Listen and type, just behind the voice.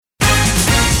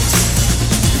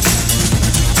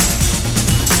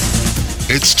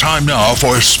It's time now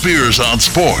for Spears on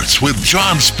Sports with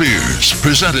John Spears,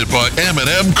 presented by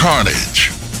M&M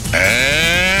Carnage.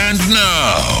 And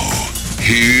now,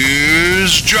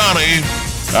 here's Johnny.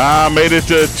 Made it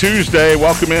to Tuesday.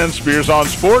 Welcome in, Spears on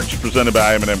Sports, presented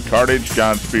by M&M Carnage.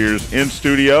 John Spears in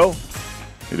studio.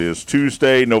 It is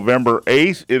Tuesday, November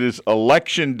 8th. It is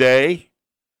Election Day.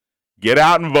 Get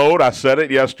out and vote. I said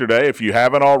it yesterday. If you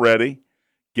haven't already,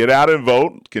 get out and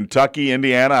vote. Kentucky,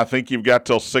 Indiana, I think you've got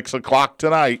till 6 o'clock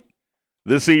tonight,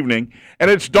 this evening. And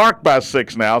it's dark by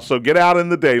 6 now, so get out in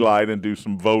the daylight and do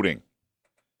some voting.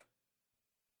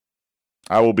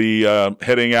 I will be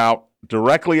heading out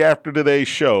directly after today's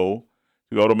show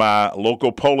to go to my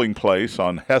local polling place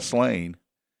on Hess Lane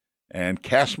and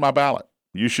cast my ballot.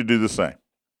 You should do the same.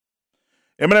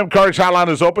 M&M Carnage Hotline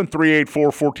is open,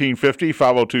 384-1450,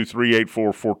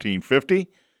 502-384-1450.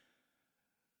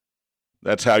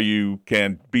 That's how you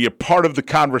can be a part of the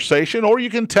conversation, or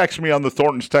you can text me on the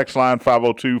Thornton's text line,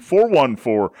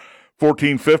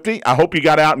 502-414-1450. I hope you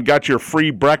got out and got your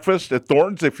free breakfast at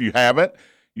Thornton's. If you haven't,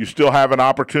 you still have an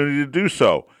opportunity to do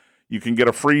so. You can get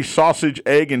a free sausage,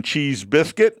 egg, and cheese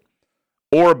biscuit,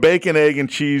 or a bacon, egg, and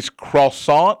cheese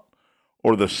croissant,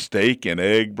 or the steak and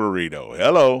egg burrito.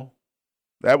 Hello.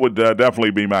 That would definitely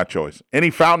be my choice.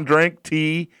 Any fountain drink,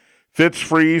 tea, Fitz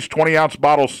Freeze, 20-ounce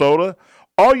bottle soda.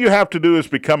 All you have to do is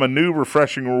become a new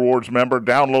Refreshing Rewards member.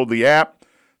 Download the app,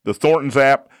 the Thornton's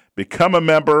app, become a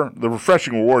member, the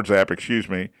Refreshing Rewards app,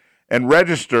 and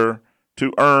register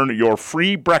to earn your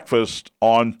free breakfast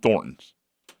on Thornton's.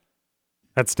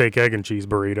 That steak, egg, and cheese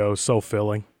burrito is so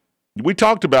filling. We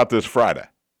talked about this Friday.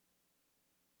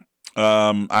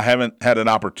 I haven't had an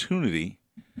opportunity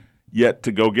yet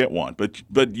to go get one, but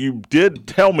you did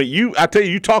tell me. I tell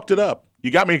you, you talked it up.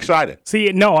 You got me excited.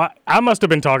 See, no, I must have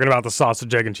been talking about the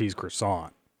sausage, egg, and cheese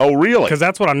croissant. Oh, really? Because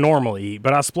that's what I normally eat.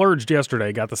 But I splurged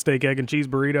yesterday, got the steak, egg, and cheese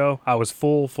burrito. I was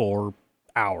full for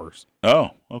hours.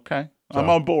 Oh, okay. So, I'm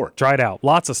on board. Try it out.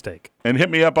 Lots of steak. And hit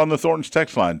me up on the Thornton's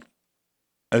text line.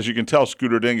 As you can tell,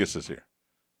 Scooter Dingus is here.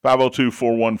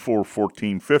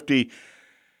 502-414-1450.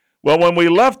 Well, when we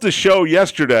left the show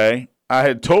yesterday, I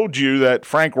had told you that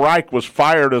Frank Reich was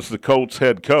fired as the Colts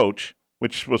head coach,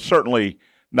 which was certainly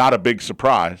not a big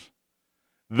surprise.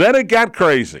 Then it got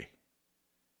crazy.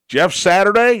 Jeff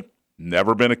Saturday,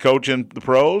 never been a coach in the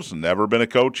pros, never been a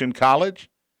coach in college.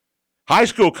 High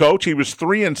school coach, he was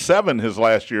 3-7 his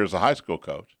last year as a high school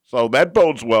coach. So that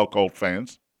bodes well, Colt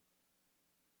fans.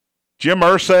 Jim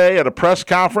Irsay at a press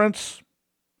conference,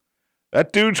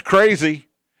 that dude's crazy.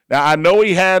 Now, I know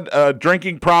he had a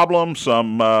drinking problem,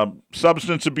 some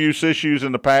substance abuse issues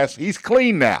in the past. He's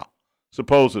clean now,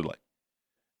 supposedly.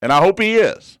 And I hope he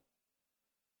is.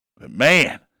 But,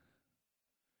 man,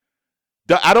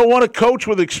 I don't want a coach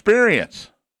with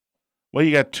experience. Well,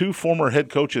 you got two former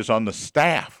head coaches on the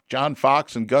staff, John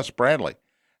Fox and Gus Bradley.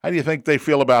 How do you think they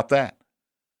feel about that?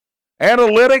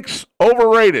 Analytics,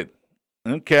 overrated.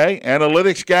 Okay,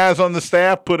 analytics guys on the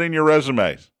staff, put in your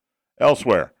resumes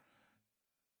elsewhere.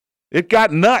 It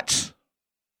got nuts,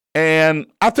 and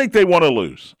I think they want to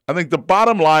lose. I think the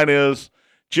bottom line is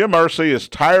Jim Irsay is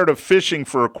tired of fishing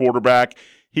for a quarterback.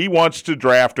 He wants to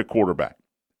draft a quarterback.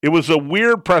 It was a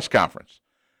weird press conference.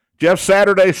 Jeff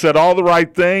Saturday said all the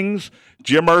right things.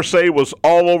 Jim Irsay was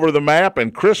all over the map,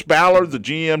 and Chris Ballard, the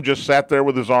GM, just sat there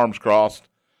with his arms crossed,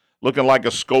 looking like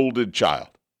a scolded child.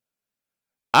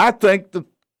 I think the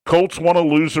Colts want to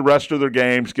lose the rest of their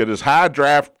games, get as high a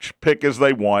draft pick as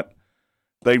they want.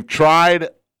 They've tried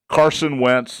Carson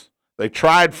Wentz. They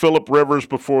tried Phillip Rivers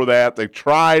before that. They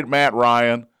tried Matt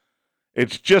Ryan.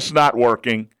 It's just not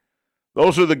working.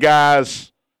 Those are the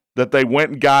guys that they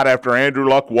went and got after Andrew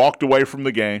Luck walked away from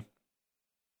the game.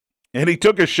 And he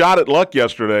took a shot at Luck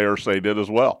yesterday, Irsay did as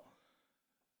well,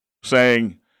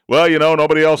 saying, well,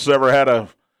 nobody else has ever had a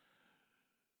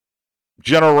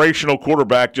generational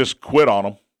quarterback just quit on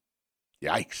him.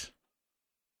 Yikes.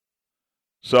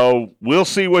 So we'll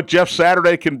see what Jeff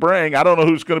Saturday can bring. I don't know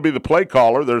who's going to be the play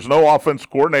caller. There's no offense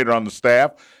coordinator on the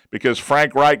staff because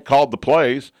Frank Reich called the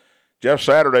plays. Jeff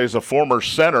Saturday is a former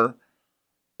center,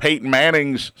 Peyton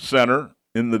Manning's center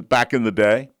back in the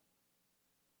day.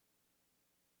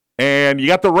 And you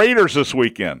got the Raiders this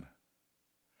weekend.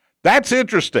 That's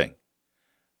interesting.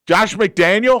 Josh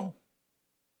McDaniel,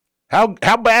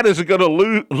 how bad is it going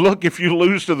to look if you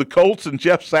lose to the Colts and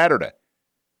Jeff Saturday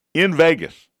in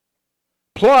Vegas?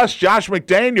 Plus, Josh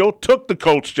McDaniel took the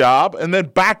Colts job and then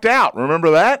backed out.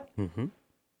 Remember that? Mm-hmm.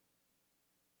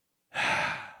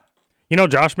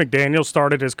 Josh McDaniel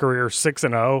started his career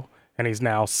 6-0, and he's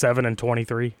now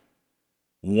 7-23.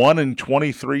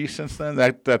 1-23 since then?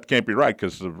 That can't be right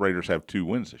because the Raiders have 2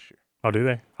 wins this year. Oh, do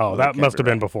they? Oh, that must have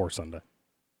been before Sunday.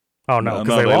 Oh, no, because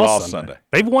No, they lost Sunday.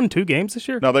 They've won 2 games this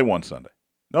year? No, they won Sunday.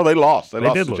 No, they lost. They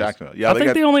lost did to lose. Jacksonville. Yeah, I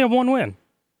think they only have 1 win.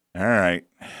 All right.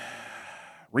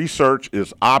 Research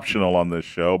is optional on this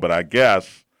show, but I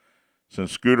guess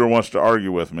since Scooter wants to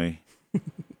argue with me,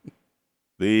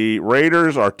 the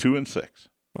Raiders are 2-6.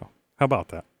 Well, how about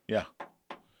that? Yeah.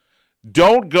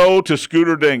 Don't go to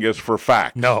Scooter Dingus for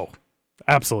facts. No,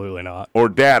 absolutely not. Or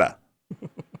data.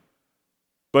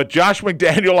 But Josh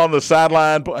McDaniel on the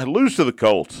sideline, lose to the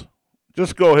Colts.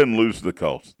 Just go ahead and lose to the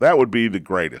Colts. That would be the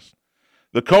greatest.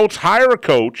 The Colts hire a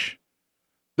coach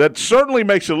that certainly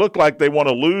makes it look like they want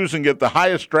to lose and get the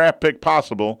highest draft pick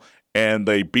possible, and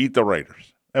they beat the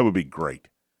Raiders. That would be great.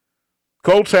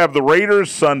 Colts have the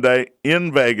Raiders Sunday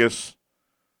in Vegas.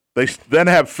 They then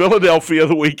have Philadelphia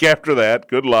the week after that.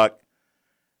 Good luck.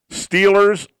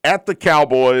 Steelers at the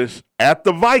Cowboys, at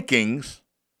the Vikings,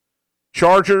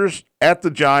 Chargers at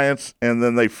the Giants, and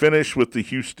then they finish with the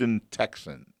Houston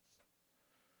Texans.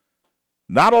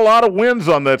 Not a lot of wins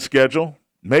on that schedule.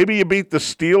 Maybe you beat the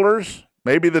Steelers,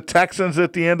 maybe the Texans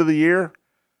at the end of the year.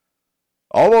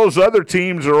 All those other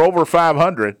teams are over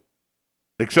 500,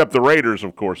 except the Raiders,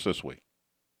 of course, this week.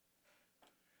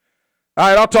 All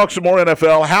right, I'll talk some more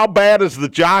NFL. How bad is the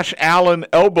Josh Allen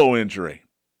elbow injury?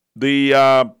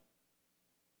 The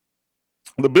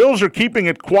Bills are keeping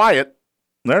it quiet.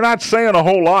 They're not saying a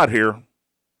whole lot here,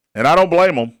 and I don't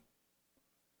blame them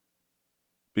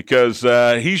because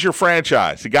he's your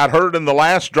franchise. He got hurt in the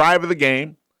last drive of the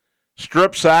game,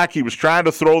 strip sack. He was trying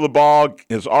to throw the ball.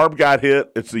 His arm got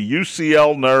hit. It's the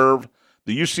UCL nerve,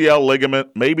 the UCL ligament,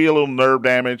 maybe a little nerve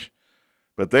damage,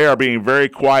 but they are being very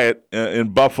quiet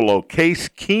in Buffalo. Case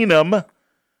Keenum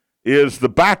is the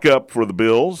backup for the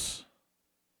Bills.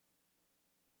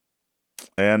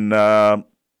 And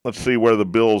let's see where the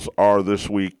Bills are this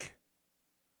week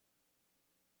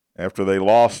after they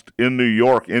lost in New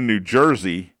York, in New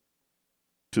Jersey,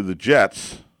 to the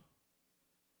Jets.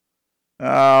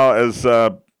 As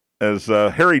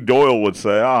Harry Doyle would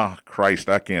say, Christ,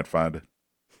 I can't find it.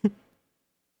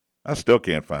 I still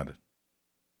can't find it.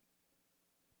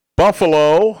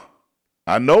 Buffalo,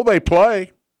 I know they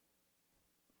play.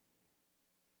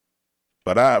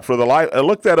 But I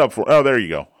looked that up there you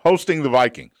go. Hosting the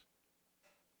Vikings.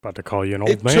 About to call you an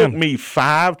old It man. took me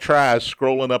 5 tries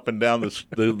scrolling up and down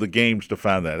the games to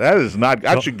find that. That is not.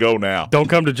 I should go now. Don't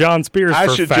come to John Spears I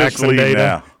for should facts just and leave data.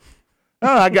 now.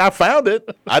 No, I found it.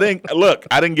 I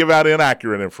didn't give out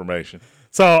inaccurate information.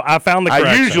 So I found the correction.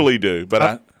 I usually do,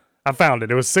 but I found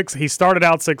it. It was 6. He started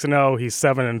out 6-0. He's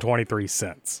 7-23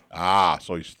 cents.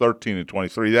 So he's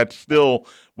 13-23. That still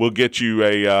will get you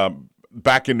a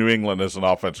back in New England as an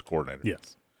offensive coordinator.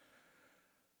 Yes.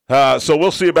 So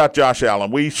we'll see about Josh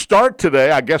Allen. We start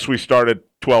today. I guess we started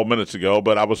 12 minutes ago,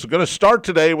 but I was going to start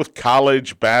today with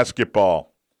college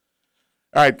basketball.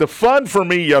 All right, the fun for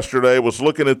me yesterday was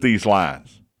looking at these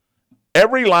lines.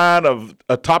 Every line of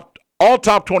all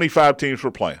top 25 teams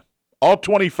were playing, all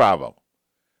 25 of them.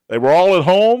 They were all at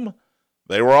home.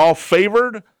 They were all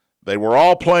favored. They were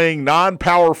all playing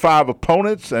non-Power 5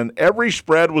 opponents, and every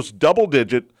spread was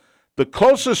double-digit. The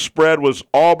closest spread was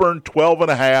Auburn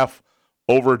 12.5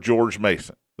 over George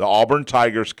Mason. The Auburn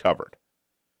Tigers covered.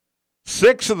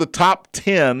 6 of the top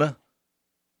 10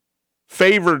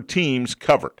 favored teams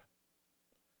covered.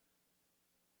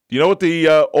 Do you know what the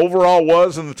overall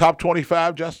was in the top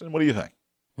 25, Justin? What do you think?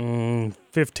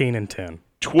 15-10.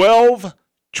 12,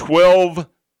 12,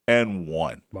 and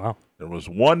 1. Wow. There was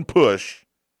one push.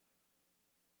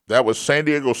 That was San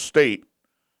Diego State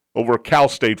over Cal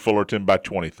State Fullerton by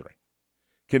 23.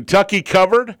 Kentucky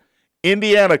covered.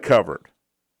 Indiana covered.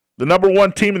 The number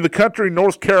 1 team in the country,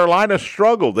 North Carolina,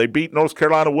 struggled. They beat North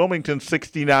Carolina Wilmington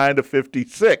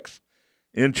 69-56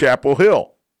 in Chapel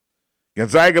Hill.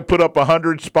 Gonzaga put up a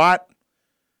 100 spot.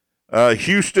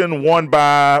 Houston won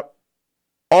by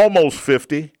almost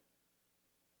 50.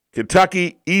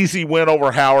 Kentucky, easy win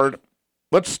over Howard.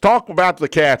 Let's talk about the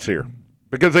Cats here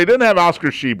because they didn't have Oscar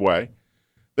Tshiebwe.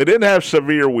 They didn't have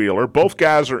Severe Wheeler. Both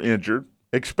guys are injured,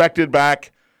 expected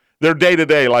back. They're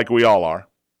day-to-day like we all are.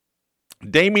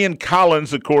 Damian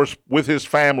Collins, of course, with his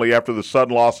family after the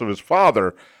sudden loss of his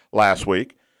father last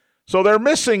week. So they're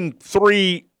missing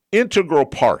 3 integral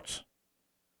parts.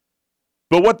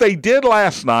 But what they did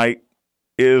last night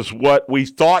is what we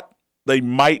thought they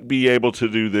might be able to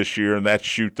do this year, and that's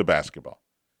shoot the basketball.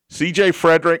 C.J.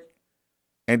 Frederick,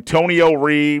 Antonio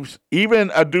Reeves, even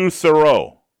Adu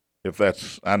Thoreau,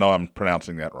 I know I'm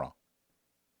pronouncing that wrong,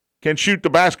 can shoot the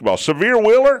basketball. Severe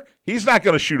Wheeler, he's not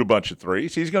going to shoot a bunch of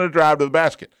threes. He's going to drive to the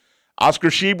basket. Oscar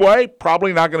Tshiebwe,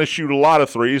 probably not going to shoot a lot of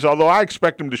threes, although I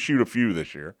expect him to shoot a few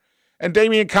this year. And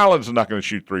Damian Collins is not going to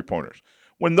shoot three-pointers.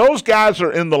 When those guys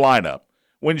are in the lineup,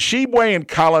 when Sheboy and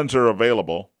Collins are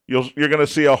available, you're going to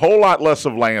see a whole lot less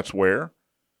of Lance Ware.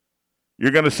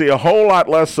 You're going to see a whole lot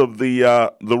less of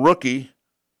the rookie.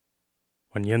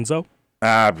 Onyenso?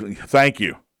 Thank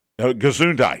you.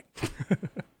 Gesundheit.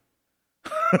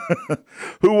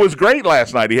 Who was great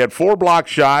last night. He had 4 block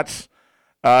shots.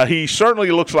 He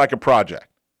certainly looks like a project.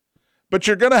 But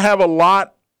you're going to have a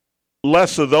lot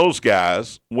less of those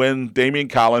guys when Damian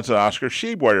Collins and Oscar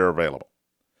Sheboy are available.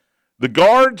 The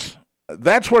guards,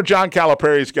 that's where John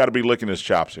Calipari's got to be licking his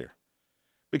chops here.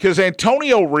 Because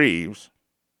Antonio Reeves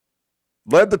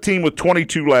led the team with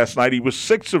 22 last night. He was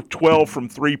 6 of 12 from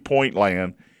three-point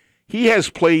land. He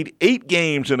has played 8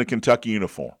 games in a Kentucky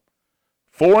uniform.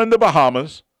 4 in the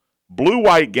Bahamas,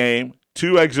 blue-white game,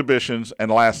 2 exhibitions, and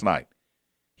last night.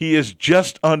 He is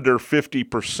just under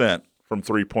 50% from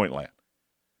three-point land.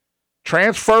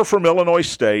 Transfer from Illinois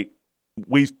State.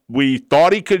 We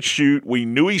thought he could shoot. We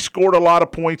knew he scored a lot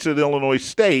of points at Illinois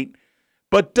State,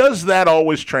 but does that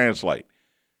always translate?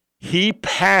 He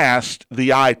passed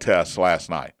the eye test last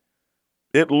night.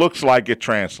 It looks like it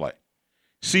translates.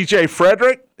 C.J.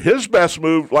 Frederick, his best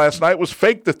move last night was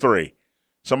fake the 3.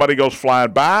 Somebody goes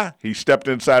flying by. He stepped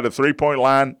inside the three-point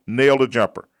line, nailed a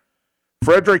jumper.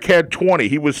 Frederick had 20.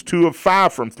 He was 2 of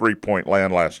 5 from three-point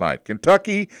land last night.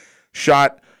 Kentucky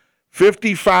shot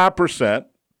 55%,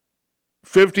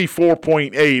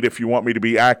 54.8 if you want me to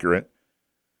be accurate,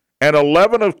 and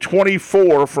 11 of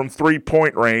 24 from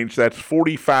three-point range. That's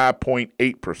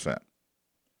 45.8%.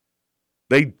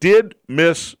 They did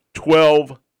miss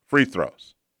 12 free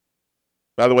throws.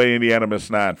 By the way, Indiana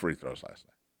missed 9 free throws last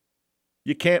night.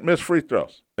 You can't miss free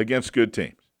throws against good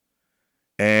teams.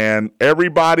 And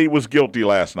everybody was guilty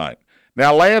last night.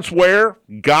 Now, Lance Ware,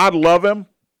 God love him.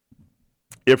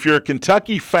 If you're a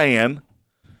Kentucky fan,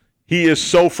 he is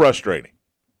so frustrating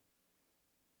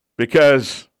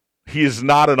because he is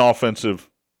not an offensive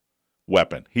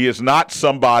weapon. He is not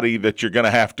somebody that you're going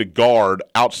to have to guard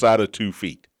outside of 2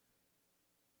 feet.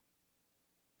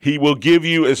 He will give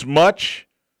you as much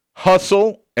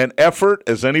hustle and effort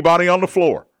as anybody on the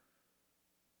floor,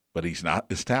 but he's not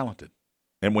as talented.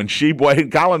 And when Sheboy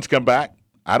and Collins come back,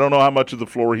 I don't know how much of the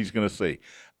floor he's going to see.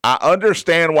 I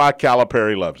understand why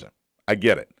Calipari loves him. I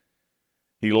get it.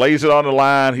 He lays it on the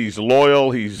line. He's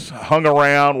loyal. He's hung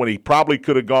around when he probably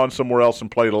could have gone somewhere else and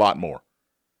played a lot more.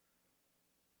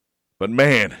 But,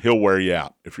 man, he'll wear you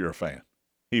out if you're a fan.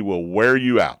 He will wear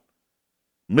you out.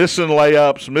 Missing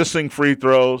layups, missing free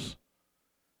throws,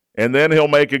 and then he'll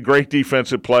make a great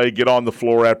defensive play, get on the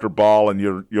floor after ball, and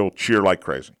you'll cheer like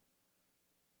crazy.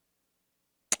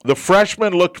 The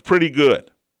freshmen looked pretty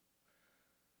good.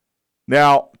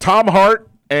 Now, Tom Hart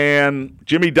and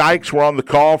Jimmy Dykes were on the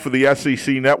call for the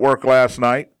SEC Network last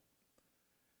night.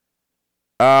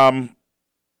 I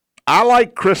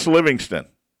like Chris Livingston.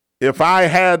 If I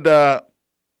had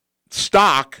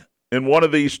stock in one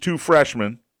of these 2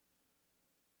 freshmen,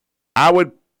 I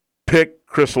would pick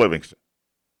Chris Livingston.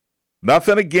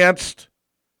 Nothing against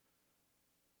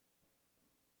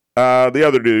the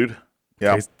other dude.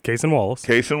 Yeah, Cason Wallace.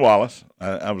 Cason Wallace.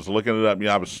 I was looking it up.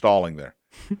 I was stalling there.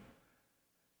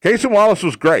 Cason Wallace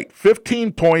was great.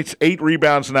 15 points, 8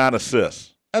 rebounds, 9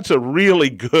 assists. That's a really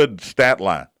good stat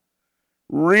line.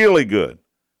 Really good.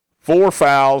 4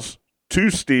 fouls, 2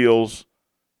 steals,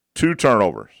 2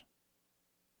 turnovers.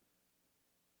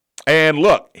 And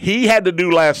look, he had to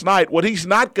do last night what he's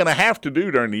not going to have to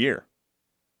do during the year,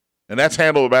 and that's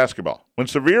handle the basketball. When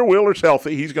Severe Wheeler's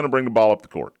healthy, he's going to bring the ball up the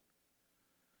court.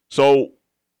 So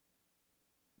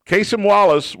Cason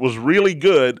Wallace was really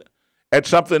good at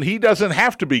something he doesn't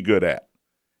have to be good at,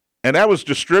 and that was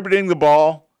distributing the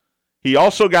ball. He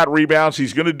also got rebounds.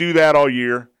 He's going to do that all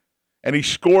year, and he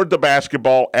scored the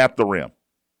basketball at the rim.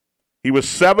 He was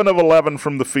 7 of 11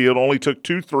 from the field, only took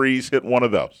 2 threes, hit 1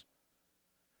 of those.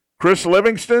 Chris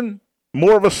Livingston,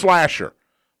 more of a slasher,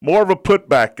 more of a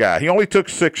putback guy. He only took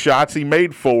 6 shots. He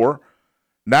made 4,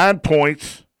 9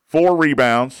 points, 4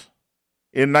 rebounds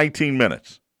in 19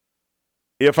 minutes.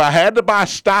 If I had to buy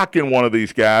stock in one of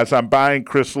these guys, I'm buying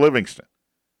Chris Livingston.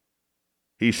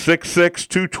 He's 6'6",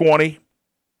 220.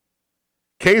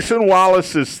 Cason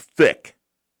Wallace is thick.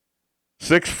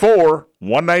 6'4",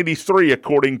 193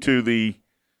 according to the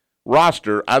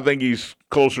roster. I think he's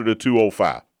closer to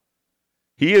 205.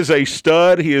 He is a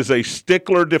stud. He is a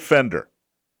stickler defender.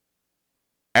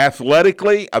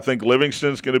 Athletically, I think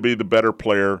Livingston's going to be the better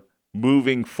player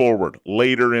moving forward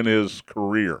later in his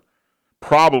career.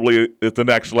 Probably at the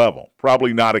next level.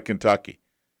 Probably not at Kentucky.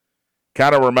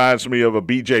 Kind of reminds me of a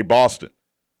B.J. Boston,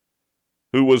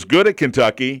 who was good at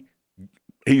Kentucky.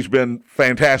 He's been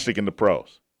fantastic in the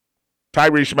pros.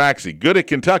 Tyrese Maxey, good at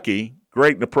Kentucky,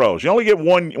 great in the pros. You only get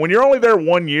one. When you're only there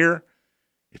 1 year,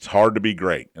 it's hard to be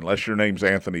great unless your name's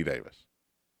Anthony Davis.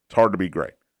 It's hard to be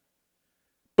great.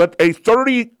 But a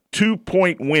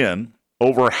 32-point win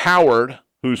over Howard,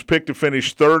 who's picked to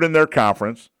finish third in their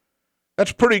conference,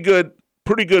 that's pretty good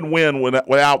win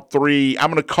without three,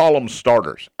 I'm going to call them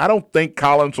starters. I don't think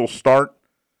Collins will start.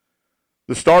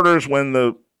 The starters, when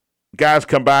the guys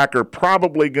come back, are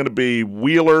probably going to be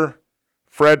Wheeler,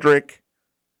 Frederick,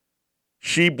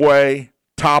 Shibwe,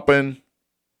 Toppin,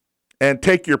 and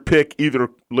take your pick, either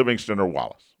Livingston or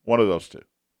Wallace. One of those two.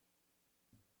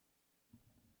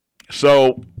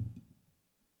 So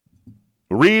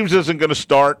Reeves isn't going to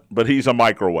start, but he's a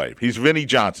microwave. He's Vinnie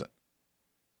Johnson.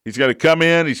 He's going to come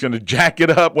in. He's going to jack it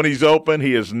up when he's open.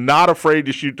 He is not afraid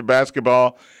to shoot the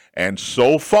basketball. And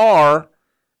so far,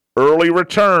 early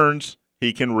returns,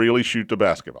 he can really shoot the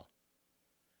basketball.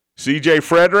 C.J.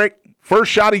 Frederick, first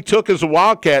shot he took as a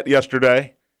Wildcat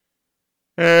yesterday.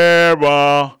 Air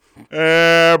ball,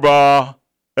 air ball,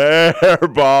 air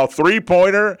ball.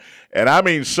 Three-pointer. And I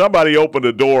mean, somebody opened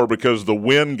the door because the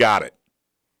wind got it.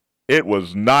 It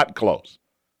was not close.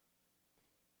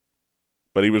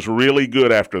 But he was really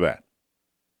good after that.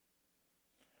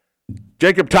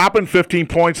 Jacob Toppin, 15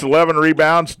 points, 11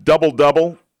 rebounds,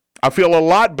 double-double. I feel a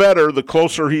lot better the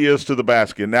closer he is to the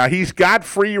basket. Now, he's got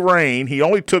free reign. He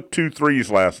only took 2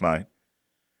 threes last night.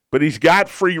 But he's got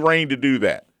free reign to do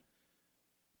that.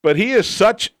 But he is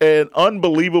such an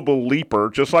unbelievable leaper,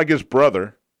 just like his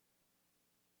brother.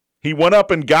 He went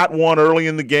up and got one early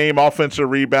in the game, offensive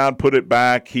rebound, put it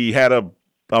back. He had a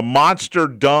monster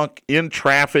dunk in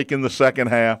traffic in the second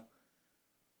half.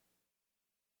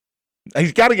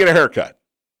 He's got to get a haircut,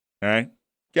 all right?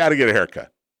 Got to get a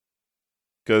haircut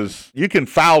because you can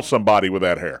foul somebody with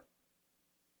that hair.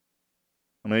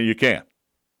 I mean, you can.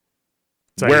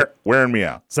 Wearing me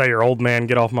out. Say your old man,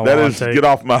 get off my lawn take. Get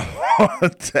off my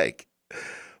lawn take.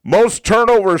 Most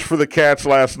turnovers for the Cats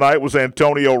last night was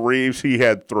Antonio Reeves. He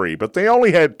had 3, but they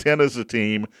only had 10 as a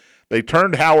team. They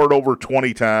turned Howard over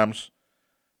 20 times.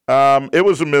 It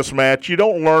was a mismatch. You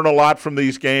don't learn a lot from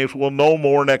these games. We'll know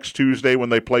more next Tuesday when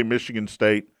they play Michigan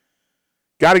State.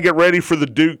 Got to get ready for the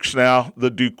Dukes now, the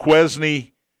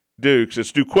Duquesne Dukes.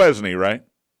 It's Duquesne, right?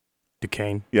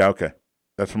 Duquesne. Yeah, okay.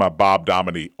 That's my Bob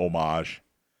Dominy homage.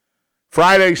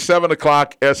 Friday, 7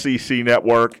 o'clock, SEC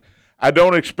Network. I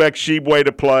don't expect Shibwe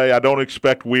to play. I don't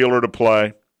expect Wheeler to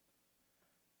play.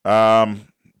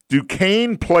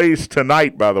 Duquesne plays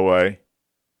tonight, by the way.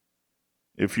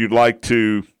 If you'd like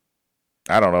to,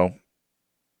 I don't know,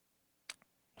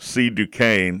 see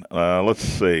Duquesne. Let's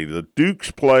see. The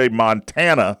Dukes play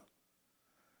Montana.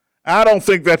 I don't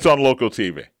think that's on local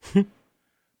TV.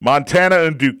 Montana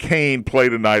and Duquesne play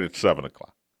tonight at 7 o'clock.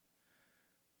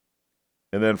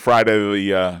 And then Friday,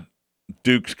 the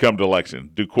Dukes come to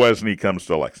Lexington. Duquesne comes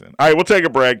to Lexington. All right, we'll take a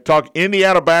break. Talk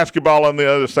Indiana basketball on the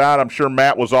other side. I'm sure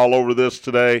Matt was all over this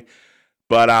today.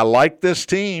 But I like this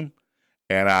team,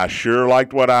 and I sure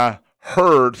liked what I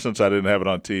heard, since I didn't have it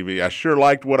on TV. I sure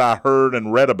liked what I heard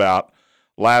and read about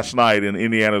last night in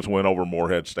Indiana's win over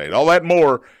Morehead State. All that and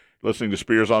more, listening to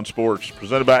Spears on Sports,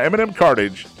 presented by M&M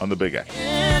Cartage on the Big X.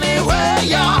 Anywhere,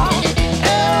 y'all.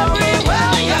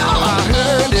 Everywhere, y'all. I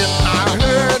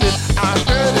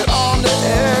heard it on the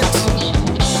X.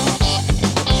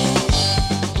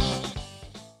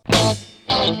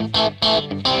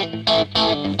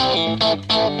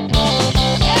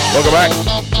 Welcome back.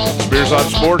 Spears on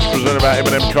Sports, presented by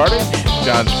M&M Cartage.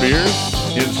 John Spears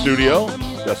in studio.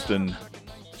 Justin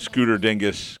Scooter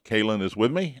Dingus Kalen is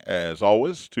with me, as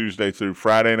always, Tuesday through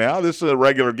Friday now. This is a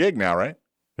regular gig now, right?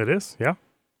 It is, yeah.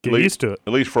 Get used to it.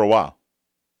 At least for a while.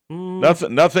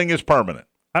 Nothing is permanent.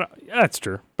 That's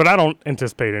true. But I don't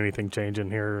anticipate anything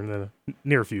changing here in the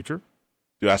near future.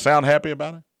 Do I sound happy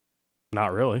about it?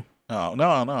 Not really. Oh, no,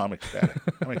 I'm ecstatic.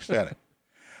 I'm ecstatic.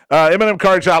 M&M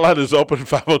Cartage Outlet is open,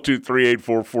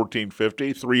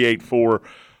 502-384-1450.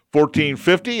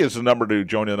 384-1450 is the number to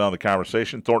join in on the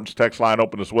conversation. Thornton's text line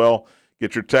open as well.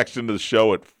 Get your text into the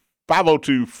show at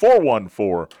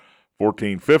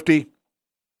 502-414-1450.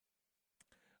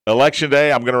 Election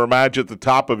Day, I'm going to remind you at the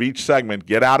top of each segment,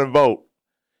 get out and vote.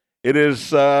 It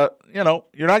is, you're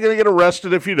not going to get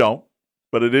arrested if you don't,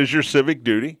 but it is your civic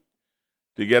duty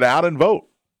to get out and vote.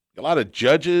 A lot of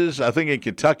judges, I think in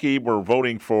Kentucky, we're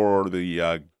voting for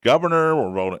the governor.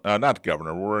 We're voting, not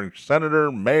governor, we're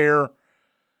senator, mayor.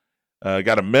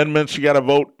 Got amendments you got to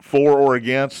vote for or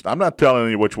against. I'm not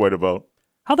telling you which way to vote.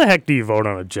 How the heck do you vote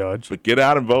on a judge? But get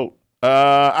out and vote.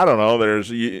 I don't know.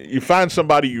 You find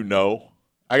somebody you know.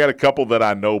 I got a couple that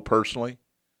I know personally,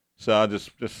 so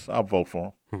I'll vote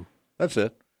for them. That's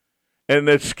it. And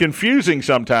it's confusing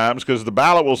sometimes because the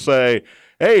ballot will say,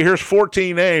 hey, here's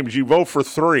 14 names. You vote for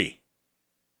 3.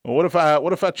 Well,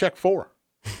 what if I check 4?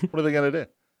 What are they going to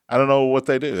do? I don't know what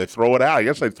they do. They throw it out. I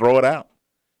guess they throw it out.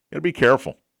 You got to be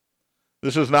careful.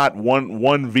 This is not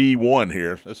 1v1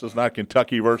 here. This is not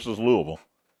Kentucky versus Louisville.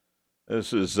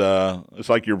 This is it's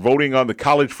like you're voting on the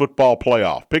college football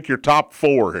playoff. Pick your top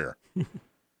 4 here.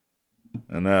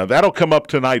 And that'll come up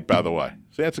tonight, by the way.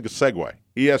 See, that's a good segue.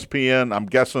 ESPN, I'm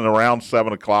guessing around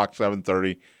 7 o'clock,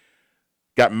 7:30.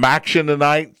 Got MACtion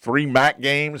tonight, 3 MAC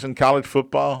games in college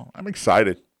football. I'm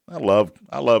excited. I love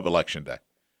Election Day.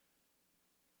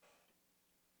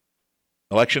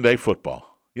 Election Day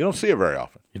football. You don't see it very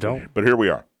often. You don't. But here we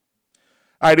are.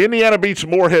 All right, Indiana beats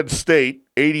Morehead State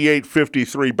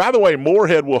 88-53. By the way,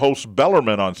 Morehead will host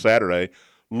Bellarmine on Saturday.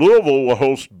 Louisville will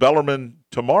host Bellarmine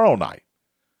tomorrow night.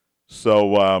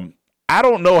 So I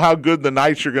don't know how good the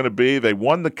Knights are going to be. They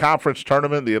won the conference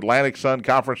tournament, the Atlantic Sun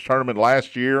Conference tournament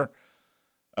last year.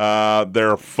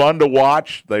 They're fun to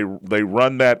watch. They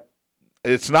run that.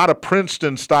 It's not a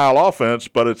Princeton-style offense,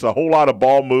 but it's a whole lot of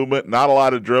ball movement, not a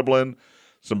lot of dribbling,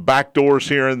 some backdoors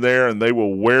here and there, and they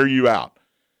will wear you out.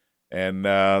 And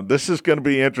this is going to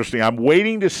be interesting. I'm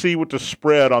waiting to see what the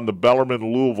spread on the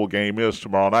Bellarmine-Louisville game is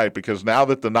tomorrow night because now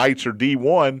that the Knights are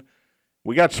D1,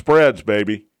 we got spreads,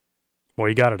 baby. Well,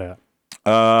 you got it at?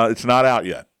 It's not out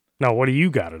yet. No, what do you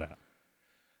got it at?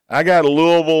 I got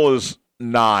Louisville as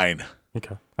 9.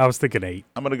 Okay. I was thinking 8.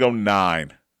 I'm going to go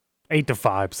 9.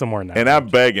 8-5, somewhere in that. And I'm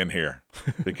begging here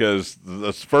because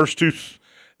the first 2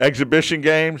 exhibition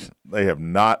games, they have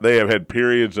had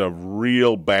periods of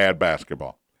real bad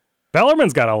basketball.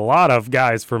 Bellarmine's got a lot of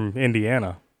guys from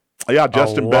Indiana. Yeah,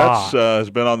 Justin Betts has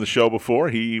been on the show before.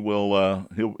 He will.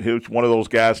 He's one of those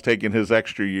guys taking his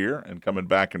extra year and coming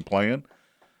back and playing.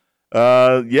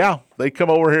 Yeah, they come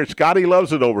over here. Scotty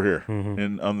loves it over here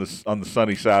on the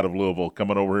sunny side of Louisville,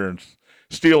 coming over here and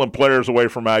stealing players away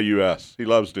from IUS. He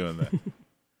loves doing that.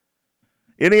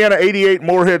 Indiana 88,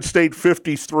 Morehead State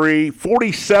 53,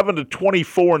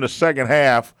 47-24 in the second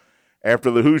half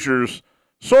after the Hoosiers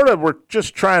sort of were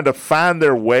just trying to find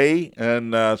their way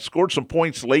and scored some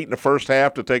points late in the first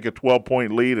half to take a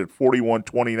 12-point lead at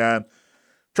 41-29.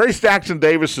 Trace Jackson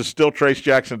Davis is still Trace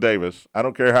Jackson Davis. I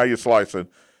don't care how you slice it.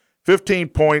 15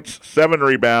 points, 7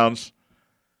 rebounds.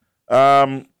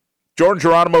 Jordan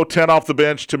Geronimo, 10 off the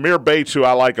bench. Tamir Bates, who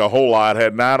I like a whole lot,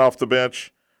 had 9 off the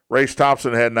bench. Race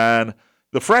Thompson had 9.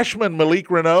 The freshman Malik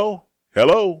Renault,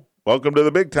 hello, welcome to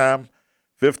the big time.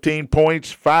 15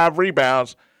 points, 5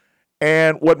 rebounds.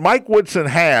 And what Mike Woodson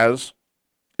has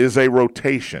is a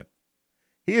rotation.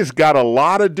 He has got a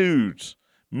lot of dudes.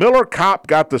 Miller Kopp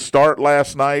got the start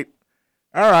last night.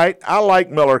 All right, I like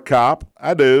Miller Kopp.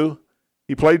 I do.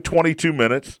 He played 22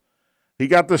 minutes. He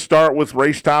got the start with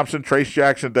Race Thompson, Trace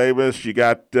Jackson Davis. You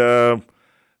got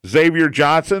Xavier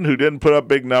Johnson, who didn't put up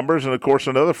big numbers, and, of course,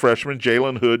 another freshman,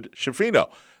 Jalen Hood-Schifino.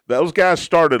 Those guys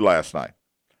started last night.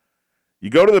 You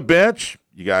go to the bench,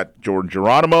 you got Jordan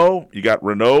Geronimo, you got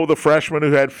Renault, the freshman,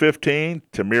 who had 15,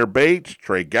 Tamir Bates,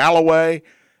 Trey Galloway,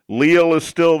 Leal is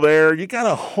still there. You got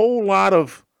a whole lot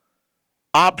of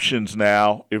options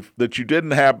now that you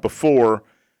didn't have before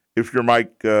if you're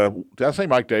Mike did I say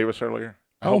Mike Davis earlier?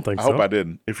 I don't think so. I hope I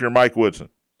didn't. If you're Mike Woodson.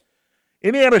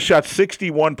 Indiana shot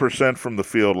 61% from the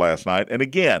field last night. And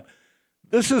again,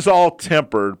 this is all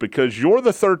tempered because you're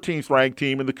the 13th ranked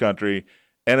team in the country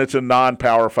and it's a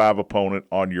non-Power 5 opponent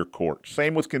on your court.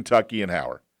 Same with Kentucky and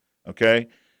Howard. Okay?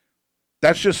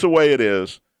 That's just the way it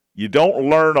is. You don't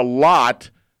learn a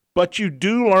lot, but you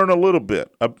do learn a little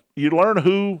bit. You learn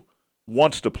who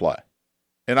wants to play.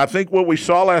 And I think what we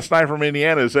saw last night from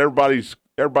Indiana is everybody's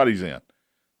in.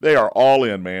 They are all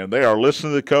in, man. They are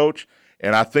listening to the coach,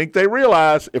 and I think they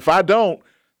realize if I don't,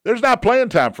 there's not playing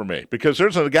time for me because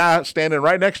there's a guy standing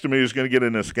right next to me who's going to get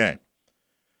in this game.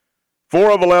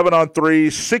 4 of 11 on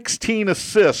threes, 16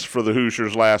 assists for the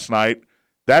Hoosiers last night.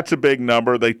 That's a big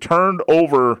number. They turned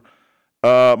over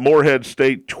Morehead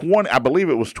State 20, I believe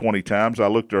it was 20 times. I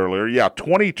looked earlier. Yeah,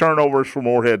 20 turnovers for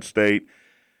Morehead State.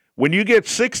 When you get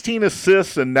 16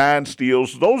 assists and 9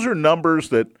 steals, those are numbers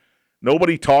that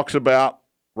nobody talks about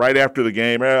right after the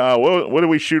game. What do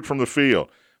we shoot from the field?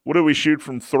 What do we shoot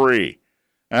from 3?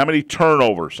 How many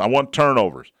turnovers? I want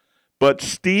turnovers. But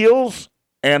steals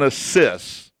and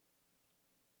assists,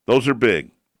 those are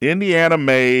big. Indiana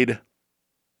made,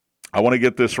 I want to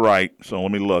get this right, so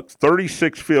let me look,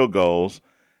 36 field goals.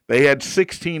 They had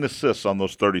 16 assists on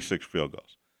those 36 field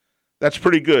goals. That's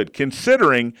pretty good,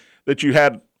 considering that you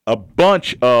had a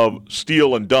bunch of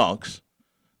steal and dunks.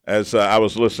 As I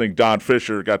was listening, Don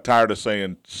Fisher got tired of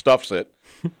saying stuffs it.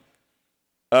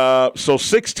 So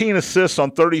 16 assists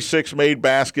on 36 made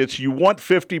baskets. You want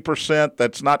 50%.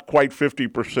 That's not quite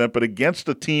 50%, but against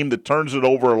a team that turns it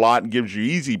over a lot and gives you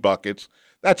easy buckets,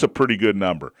 that's a pretty good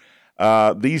number.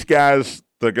 These guys,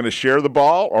 they're going to share the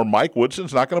ball, or Mike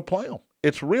Woodson's not going to play them.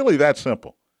 It's really that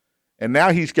simple. And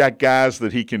now he's got guys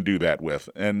that he can do that with.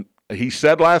 And he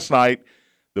said last night,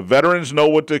 the veterans know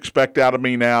what to expect out of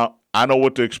me now. I know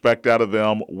what to expect out of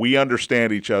them. We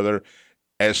understand each other.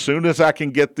 As soon as I can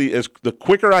get the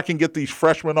quicker I can get these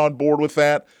freshmen on board with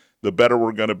that, the better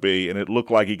we're going to be. And it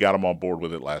looked like he got them on board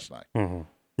with it last night. Mm-hmm.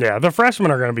 Yeah, the freshmen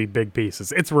are going to be big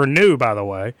pieces. It's Reneau, by the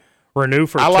way. Reneau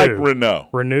for two. I like Reneau.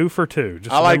 Reneau for two.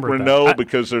 Just I like Reneau that.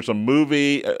 because there's a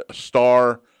movie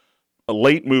star, a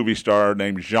late movie star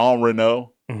named Jean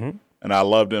Renault, mm-hmm. and I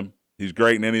loved him. He's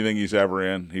great in anything he's ever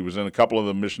in. He was in a couple of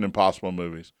the Mission Impossible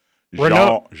movies.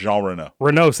 Jean Renault.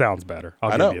 Renault sounds better.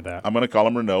 I'll give you that. I'm going to call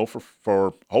him Renault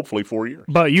for hopefully 4 years.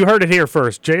 But you heard it here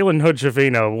first. Jalen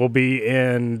Hood-Schifino will be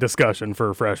in discussion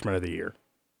for Freshman of the Year.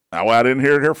 Now, I didn't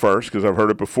hear it here first because I've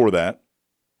heard it before that.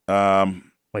 Well,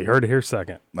 you heard it here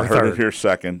second. I heard it here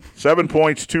second. 7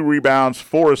 points, 2 rebounds,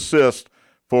 4 assists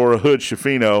for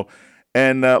Hood-Schifino.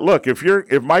 And look,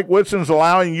 if Mike Woodson's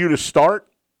allowing you to start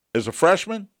as a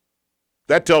freshman,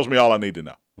 that tells me all I need to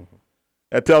know.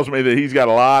 That tells me that he's got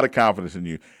a lot of confidence in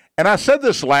you. And I said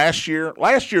this last year.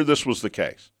 Last year, this was the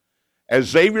case. As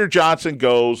Xavier Johnson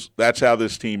goes, that's how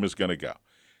this team is going to go.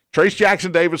 Trace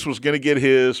Jackson-Davis was going to get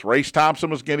his. Race Thompson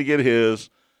was going to get his.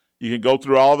 You can go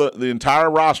through all the entire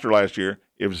roster last year.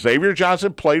 If Xavier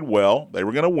Johnson played well, they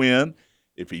were going to win.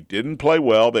 If he didn't play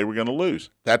well, they were going to lose.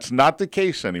 That's not the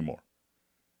case anymore.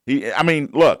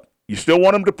 Look, you still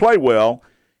want him to play well.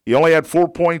 He only had 4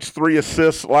 points, 3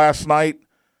 assists last night.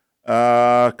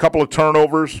 A couple of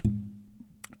turnovers,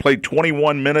 played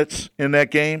 21 minutes in that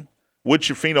game.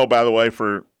 Wood-Schifino, by the way,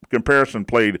 for comparison,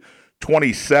 played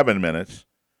 27 minutes.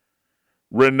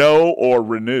 Reneau or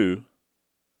Renew.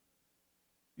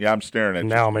 Yeah, I'm staring at you.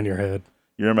 Now I'm in your head.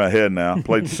 You're in my head now.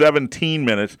 Played 17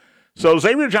 minutes. So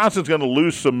Xavier Johnson's going to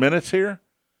lose some minutes here,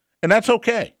 and that's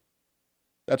okay.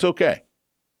 That's okay.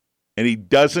 And he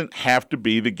doesn't have to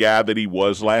be the guy that he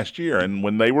was last year. And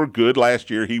when they were good last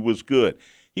year, he was good.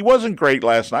 He wasn't great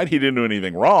last night. He didn't do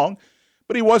anything wrong,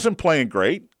 but he wasn't playing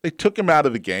great. They took him out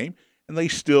of the game, and they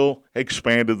still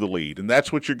expanded the lead. And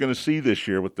that's what you're going to see this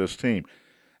year with this team.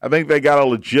 I think they got a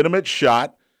legitimate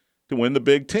shot to win the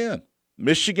Big Ten.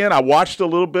 Michigan, I watched a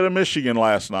little bit of Michigan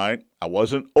last night. I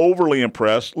wasn't overly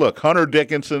impressed. Look, Hunter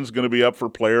Dickinson's going to be up for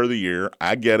Player of the Year.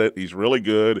 I get it. He's really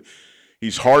good.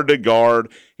 He's hard to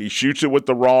guard. He shoots it with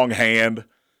the wrong hand.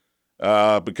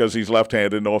 Because he's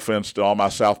left-handed, no offense to all my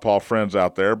southpaw friends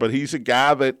out there, but he's a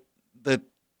guy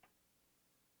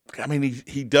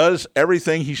he does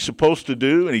everything he's supposed to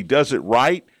do, and he does it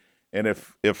right. And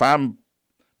if I'm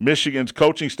Michigan's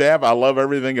coaching staff, I love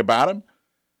everything about him.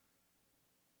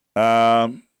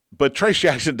 But Trace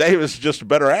Jackson-Davis is just a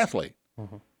better athlete.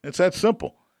 Mm-hmm. It's that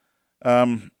simple.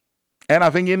 And I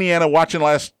think Indiana, watching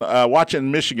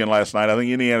Michigan last night, I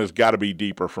think Indiana's got to be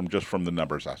deeper from the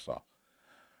numbers I saw.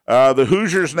 The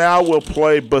Hoosiers now will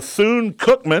play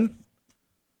Bethune-Cookman.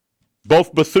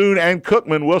 Both Bethune and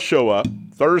Cookman will show up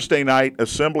Thursday night,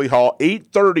 Assembly Hall,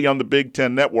 8:30 on the Big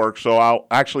Ten Network. So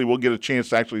we'll get a chance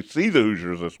to actually see the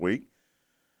Hoosiers this week.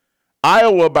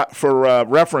 Iowa, for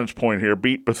reference point here,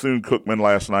 beat Bethune-Cookman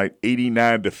last night,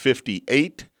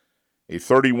 89-58, a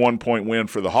 31-point win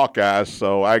for the Hawkeyes.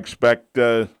 So I expect,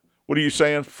 what are you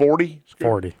saying, 40?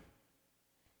 40.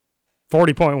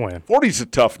 40-point win. 40's a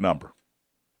tough number.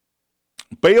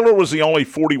 Baylor was the only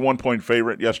 41-point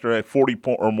favorite yesterday, 40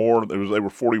 or more. They were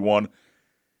 41,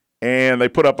 and they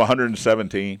put up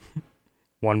 117.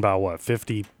 Won by what,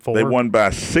 54? They won by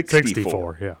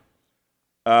 64. 64,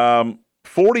 yeah.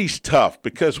 40's tough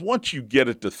because once you get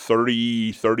it to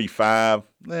 30, 35,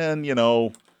 then,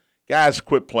 guys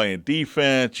quit playing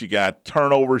defense. You got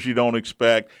turnovers you don't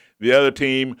expect. The other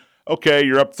team, okay,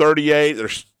 you're up 38.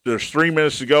 There's 3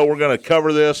 minutes to go. We're going to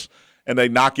cover this, and they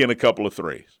knock in a couple of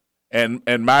threes. And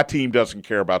my team doesn't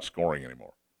care about scoring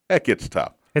anymore. That gets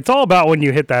tough. It's all about when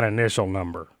you hit that initial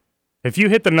number. If you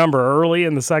hit the number early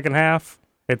in the second half,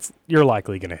 you're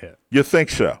likely going to hit. You think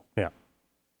so? Yeah.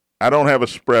 I don't have a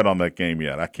spread on that game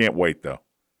yet. I can't wait, though.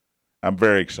 I'm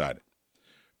very excited.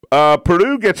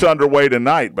 Purdue gets underway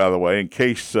tonight, by the way, in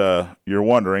case you're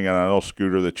wondering, and I know,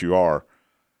 Scooter, that you are.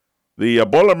 The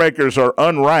Boilermakers are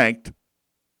unranked.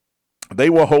 They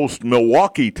will host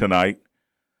Milwaukee tonight.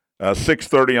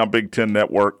 6:30 on Big Ten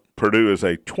Network. Purdue is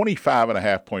a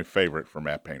 25.5-point favorite for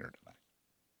Matt Painter tonight.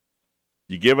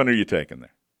 You giving or you taking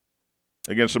there?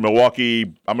 Against the Milwaukee,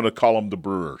 I'm going to call them the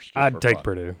Brewers. I'd take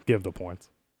Purdue. Give the points.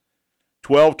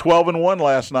 12-1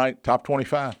 last night, top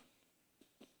 25.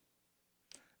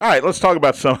 All right, let's talk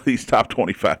about some of these top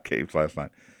 25 games last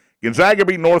night. Gonzaga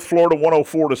beat North Florida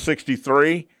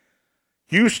 104-63.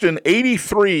 Houston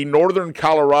 83, Northern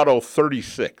Colorado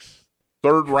 36.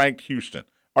 Third-ranked Houston.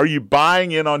 Are you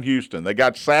buying in on Houston? They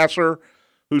got Sasser,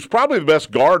 who's probably the best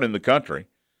guard in the country.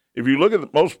 If you look at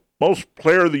the most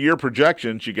player of the year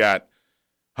projections, you got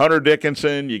Hunter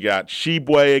Dickinson, you got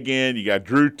Sheboy again, you got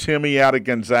Drew Timme out of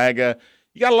Gonzaga.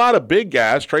 You got a lot of big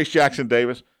guys, Trace Jackson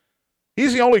Davis.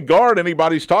 He's the only guard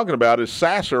anybody's talking about is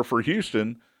Sasser for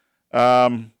Houston.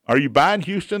 Are you buying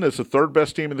Houston as the third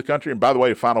best team in the country? And by the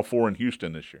way, a Final Four in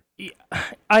Houston this year.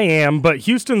 I am, but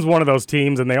Houston's one of those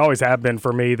teams, and they always have been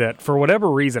for me, that for whatever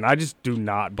reason, I just do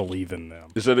not believe in them.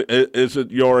 Is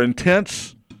it your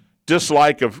intense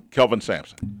dislike of Kelvin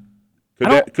Sampson? Could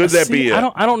that be it?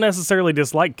 I don't necessarily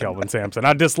dislike Kelvin Sampson.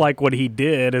 I dislike what he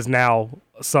did is now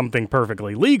something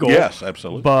perfectly legal. Yes,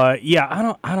 absolutely. But yeah,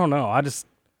 I don't know.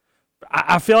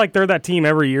 I feel like they're that team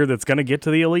every year that's going to get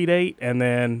to the Elite Eight, and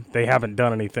then they haven't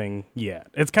done anything yet.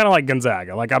 It's kind of like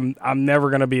Gonzaga. Like I'm never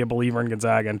going to be a believer in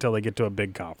Gonzaga until they get to a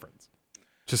big conference.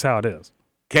 Just how it is.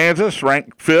 Kansas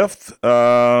ranked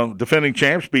 5th, defending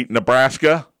champs beat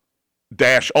Nebraska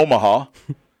Omaha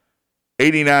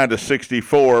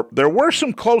 89-64. There were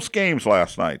some close games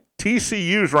last night.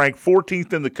 TCU's ranked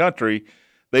 14th in the country.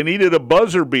 They needed a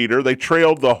buzzer beater. They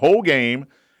trailed the whole game.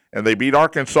 And they beat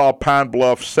Arkansas Pine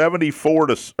Bluff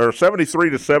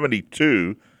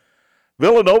 73-72.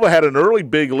 Villanova had an early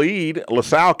big lead.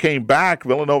 LaSalle came back.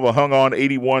 Villanova hung on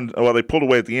 81. Well, they pulled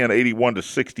away at the end,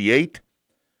 81-68.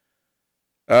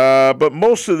 But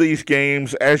most of these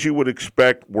games, as you would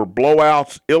expect, were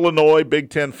blowouts. Illinois, Big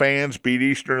Ten fans, beat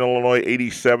Eastern Illinois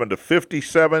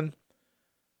 87-57.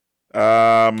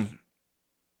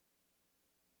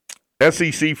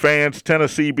 SEC fans,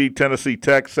 Tennessee beat Tennessee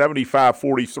Tech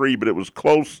 75-43, but it was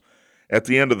close at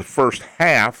the end of the first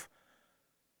half.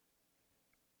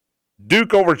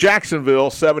 Duke over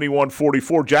Jacksonville,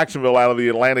 71-44. Jacksonville out of the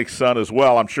Atlantic Sun as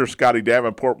well. I'm sure Scotty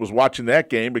Davenport was watching that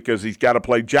game because he's got to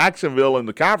play Jacksonville in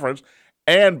the conference,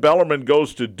 and Bellarmine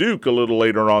goes to Duke a little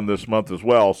later on this month as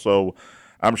well. So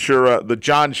I'm sure the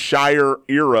John Shire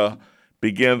era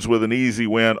begins with an easy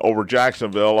win over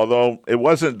Jacksonville, although it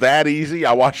wasn't that easy.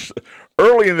 I watched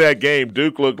early in that game,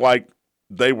 Duke looked like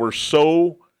they were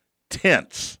so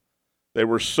tense. They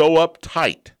were so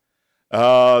uptight.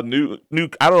 I don't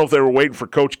know if they were waiting for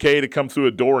Coach K to come through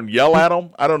a door and yell at them.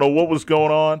 I don't know what was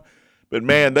going on. But,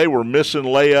 man, they were missing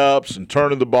layups and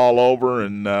turning the ball over,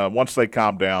 and once they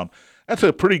calmed down, that's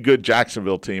a pretty good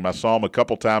Jacksonville team. I saw them a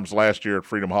couple times last year at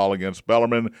Freedom Hall against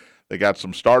Bellarmine. They got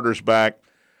some starters back.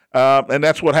 And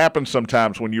that's what happens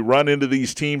sometimes when you run into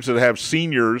these teams that have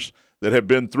seniors that have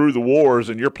been through the wars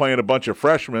and you're playing a bunch of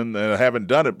freshmen that haven't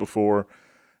done it before.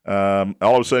 All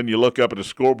of a sudden you look up at the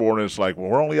scoreboard and it's like, well,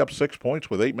 we're only up 6 points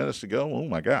with 8 minutes to go. Oh,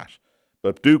 my gosh.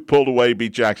 But Duke pulled away,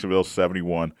 beat Jacksonville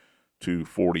 71-44.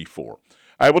 All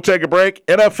right, we'll take a break.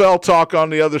 NFL talk on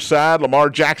the other side. Lamar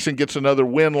Jackson gets another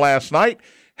win last night.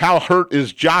 How hurt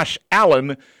is Josh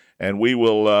Allen? And we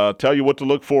will tell you what to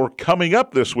look for coming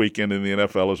up this weekend in the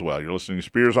NFL as well. You're listening to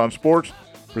Spears on Sports,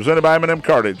 presented by M&M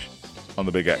Cartage on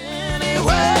the Big X.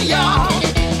 Anywhere, y'all.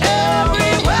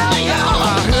 Everywhere, y'all.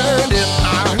 I heard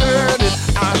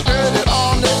it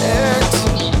on the X.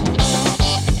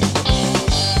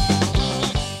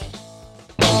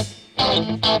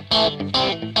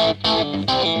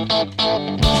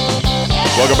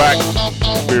 Welcome back.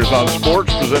 Spears on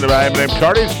Sports, presented by M&M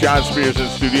Cartage. John Spears in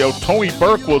studio. Tony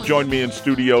Burke will join me in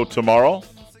studio tomorrow.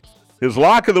 His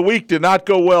lock of the week did not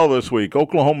go well this week.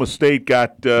 Oklahoma State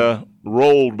got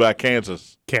rolled by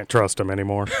Kansas. Can't trust him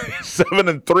anymore.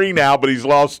 7-3 now, but he's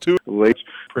lost 2 late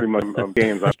pretty much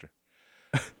games.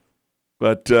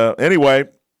 But anyway,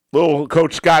 little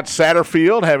Coach Scott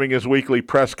Satterfield having his weekly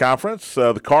press conference.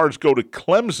 The Cards go to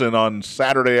Clemson on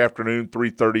Saturday afternoon,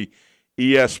 3:30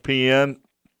 ESPN.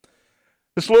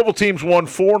 This Louisville team's won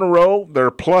 4 in a row.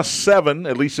 They're +7.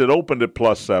 At least it opened at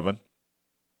 +7.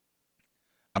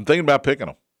 I'm thinking about picking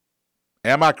them.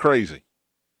 Am I crazy?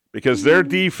 Because their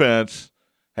defense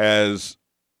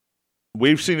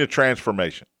we've seen a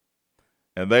transformation.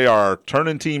 And they are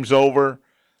turning teams over.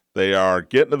 They are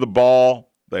getting to the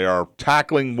ball. They are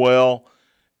tackling well.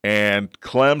 And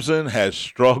Clemson has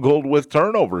struggled with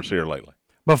turnovers here lately.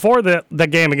 Before the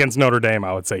game against Notre Dame,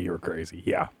 I would say you were crazy.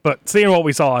 Yeah. But seeing what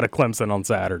we saw out of Clemson on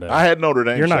Saturday. I had Notre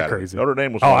Dame. You're not Saturday. crazy. Notre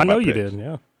Dame was I one of my know you picks. did,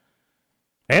 yeah.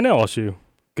 And LSU.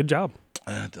 Good job.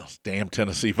 Those damn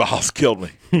Tennessee Vols killed me.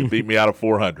 They beat me out of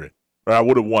 400. Or I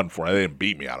would have won 400. They didn't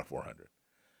beat me out of 400.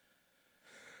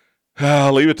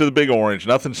 Leave it to the Big Orange.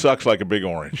 Nothing sucks like a Big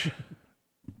Orange.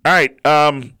 All right,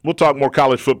 we'll talk more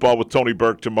college football with Tony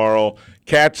Burke tomorrow.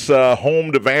 Cats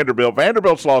home to Vanderbilt.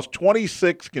 Vanderbilt's lost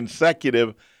 26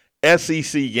 consecutive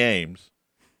SEC games.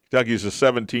 Kentucky's a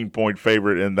 17-point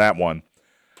favorite in that one.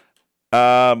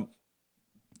 And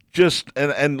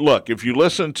look, if you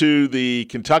listen to the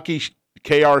Kentucky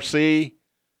KRC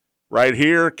right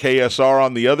here, KSR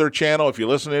on the other channel, if you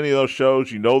listen to any of those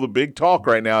shows, you know the big talk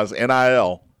right now is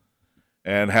NIL.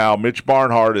 And how Mitch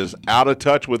Barnhart is out of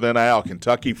touch with NIL.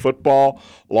 Kentucky football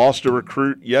lost a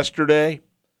recruit yesterday,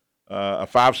 a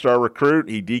 5-star recruit.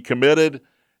 He decommitted,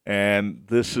 and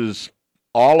this is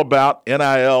all about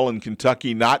NIL and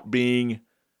Kentucky not being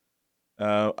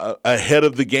ahead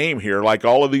of the game here like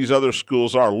all of these other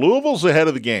schools are. Louisville's ahead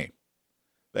of the game.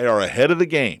 They are ahead of the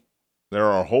game. There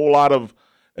are a whole lot of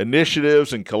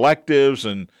initiatives and collectives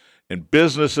and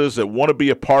businesses that want to be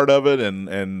a part of it,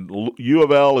 and U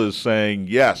of L is saying,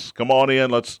 yes, come on in,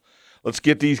 let's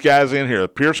get these guys in here.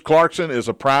 Pierce Clarkson is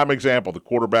a prime example, the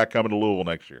quarterback coming to Louisville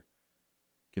next year.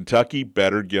 Kentucky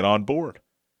better get on board.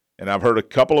 And I've heard a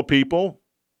couple of people,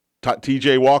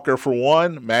 T.J. Walker for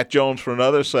one, Matt Jones for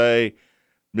another, say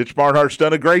Mitch Barnhart's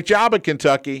done a great job at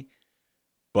Kentucky,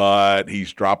 but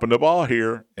he's dropping the ball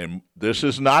here, and this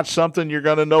is not something you're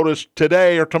going to notice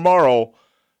today or tomorrow.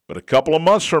 But a couple of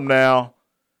months from now,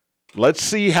 let's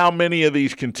see how many of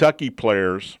these Kentucky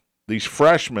players, these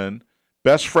freshmen,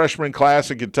 best freshman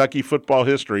class in Kentucky football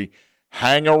history,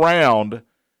 hang around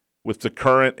with the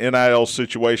current NIL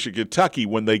situation in Kentucky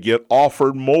when they get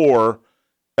offered more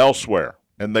elsewhere.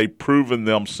 And they've proven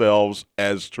themselves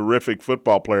as terrific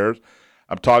football players.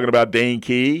 I'm talking about Dane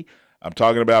Key. I'm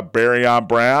talking about Barryon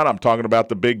Brown. I'm talking about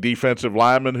the big defensive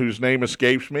lineman whose name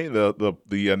escapes me,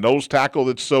 the nose tackle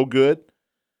that's so good.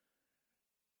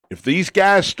 If these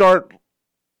guys start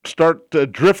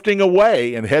drifting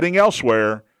away and heading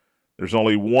elsewhere, there's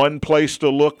only one place to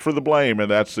look for the blame,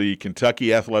 and that's the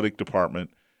Kentucky Athletic Department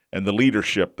and the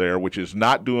leadership there, which is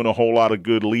not doing a whole lot of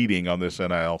good leading on this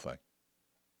NIL thing.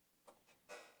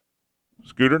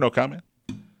 Scooter, no comment?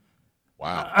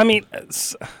 Wow. I mean,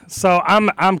 so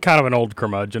I'm kind of an old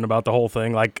curmudgeon about the whole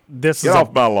thing. Like this Get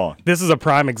off my lawn. This is a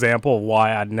prime example of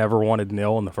why I'd never wanted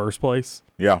nil in the first place.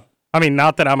 Yeah. I mean,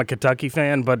 not that I'm a Kentucky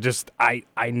fan, but just I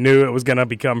knew it was going to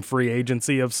become free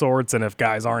agency of sorts, and if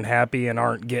guys aren't happy and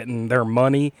aren't getting their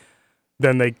money,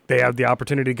 then they have the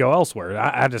opportunity to go elsewhere.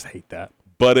 I just hate that.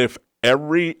 But if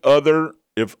other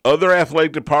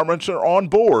athletic departments are on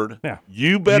board,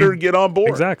 you better get on board.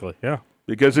 Exactly, yeah.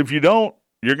 Because if you don't,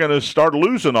 you're going to start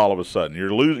losing all of a sudden. You're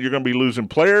going to be losing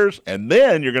players, and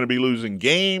then you're going to be losing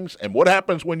games. And what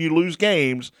happens when you lose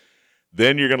games?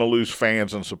 Then you're going to lose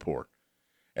fans and support.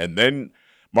 And then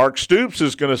Mark Stoops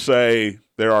is going to say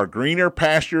there are greener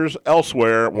pastures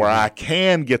elsewhere where I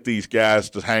can get these guys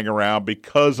to hang around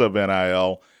because of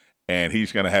NIL, and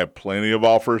he's going to have plenty of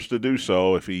offers to do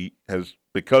so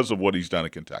because of what he's done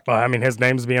at Kentucky. Well, I mean, his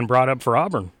name's being brought up for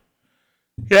Auburn.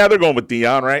 Yeah, they're going with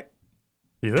Deion, right?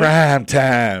 You think? Prime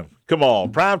time. Come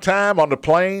on, prime time on the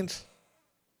Plains.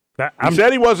 He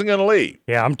said he wasn't going to leave.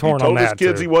 Yeah, I'm torn He on that. told his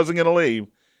kids he wasn't going to leave.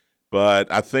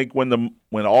 But I think when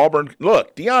Auburn –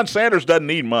 look, Deion Sanders doesn't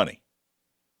need money.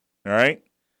 All right?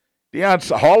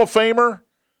 Deion's a Hall of Famer.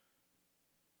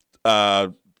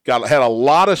 Had a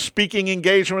lot of speaking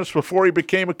engagements before he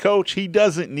became a coach. He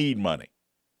doesn't need money.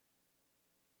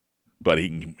 But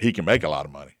he can make a lot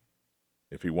of money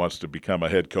if he wants to become a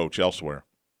head coach elsewhere.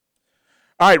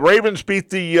 All right, Ravens beat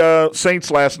the Saints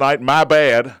last night. My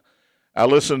bad. I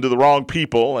listened to the wrong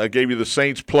people. I gave you the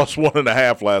Saints plus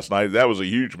 1.5 last night. That was a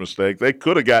huge mistake. They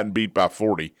could have gotten beat by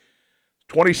 40.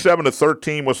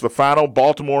 27-13 was the final.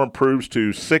 Baltimore improves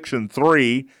to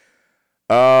 6-3.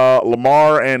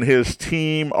 Lamar and his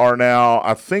team are now,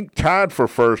 I think, tied for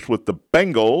first with the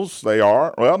Bengals. They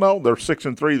are. Well, no, they're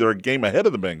 6-3. They're a game ahead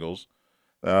of the Bengals,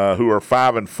 who are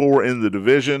 5-4 in the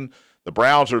division. The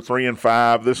Browns are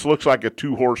 3-5. This looks like a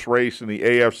two-horse race in the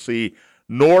AFC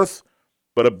North.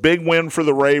 But a big win for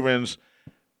the Ravens.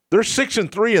 They're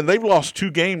 6-3, and they've lost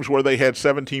 2 games where they had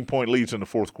 17-point leads in the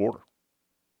fourth quarter.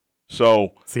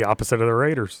 So it's the opposite of the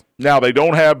Raiders. Now they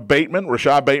don't have Bateman.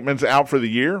 Rashad Bateman's out for the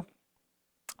year.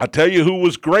 I tell you who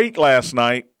was great last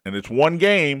night, and it's one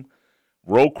game.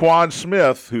 Roquan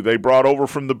Smith, who they brought over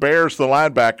from the Bears, the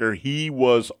linebacker, he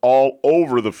was all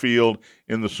over the field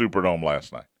in the Superdome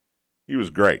last night. He was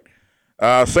great.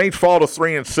 Saints fall to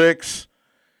 3-6.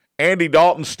 Andy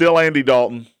Dalton, still Andy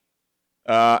Dalton.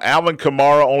 Alvin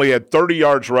Kamara only had 30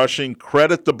 yards rushing.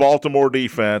 Credit the Baltimore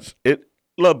defense.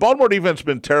 Baltimore defense has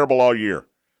been terrible all year.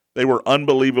 They were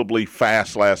unbelievably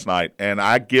fast last night, and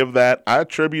I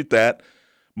attribute that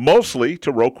mostly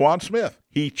to Roquan Smith.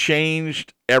 He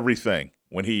changed everything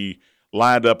when he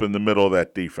lined up in the middle of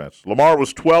that defense. Lamar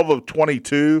was 12 of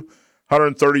 22,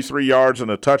 133 yards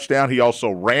and a touchdown. He also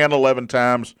ran 11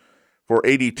 times for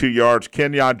 82 yards.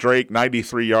 Kenyon Drake,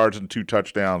 93 yards and 2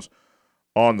 touchdowns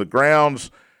on the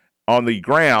grounds. And the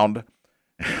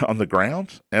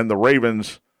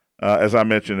Ravens, as I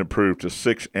mentioned, improved to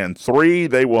 6-3.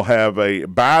 They will have a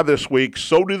bye this week.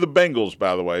 So do the Bengals,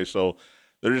 by the way. So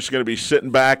they're just going to be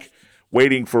sitting back,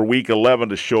 waiting for Week 11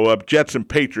 to show up. Jets and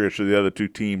Patriots are the other two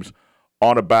teams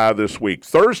on a bye this week.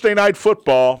 Thursday Night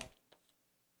Football.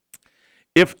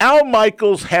 If Al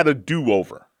Michaels had a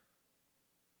do-over,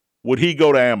 would he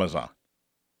go to Amazon?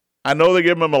 I know they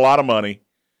give him a lot of money,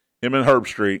 him and Herb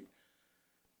Street.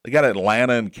 They got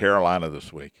Atlanta and Carolina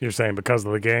this week. You're saying because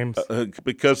of the games?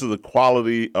 Because of the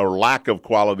quality or lack of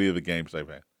quality of the games they've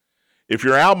had. If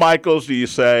you're Al Michaels, do you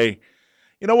say,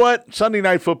 you know what, Sunday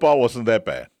Night Football wasn't that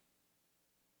bad?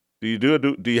 Do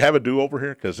you have a do-over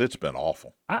here? Because it's been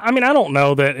awful. I mean, I don't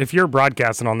know that if you're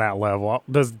broadcasting on that level,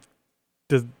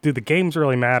 do the games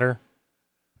really matter?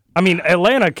 I mean,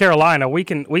 Atlanta, Carolina, we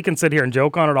can sit here and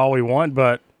joke on it all we want,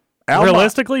 but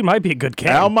realistically, might be a good game.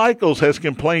 Al Michaels has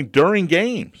complained during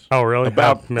games. Oh, really?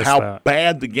 About how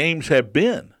bad the games have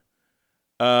been.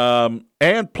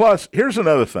 And plus, here's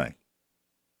another thing.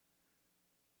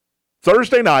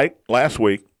 Thursday night, last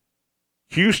week,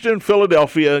 Houston,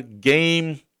 Philadelphia,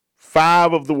 Game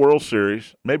 5 of the World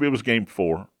Series. Maybe it was Game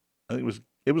 4. I think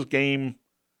it was Game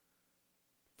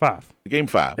 5. Game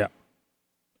 5. Yeah.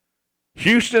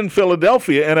 Houston,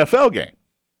 Philadelphia NFL game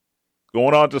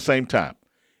going on at the same time.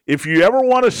 If you ever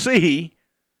want to see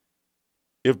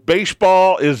if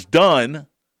baseball is done,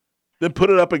 then put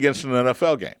it up against an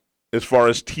NFL game as far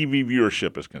as TV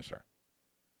viewership is concerned.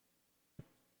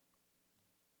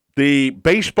 The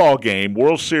baseball game,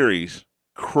 World Series,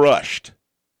 crushed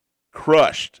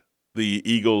the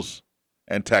Eagles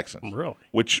and Texans. Really?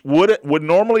 Which would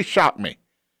normally shock me.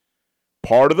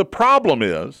 Part of the problem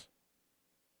is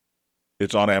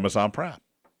it's on Amazon Prime.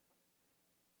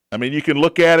 I mean, you can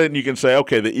look at it and you can say,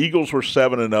 okay, the Eagles were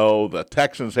 7-0, the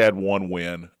Texans had 1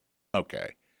 win.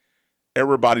 Okay.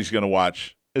 Everybody's going to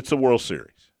watch. It's the World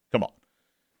Series. Come on.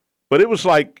 But it was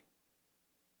like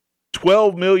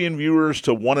 12 million viewers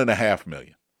to 1.5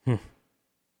 million.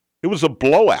 It was a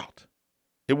blowout.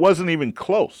 It wasn't even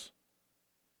close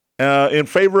in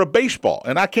favor of baseball.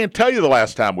 And I can't tell you the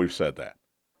last time we've said that.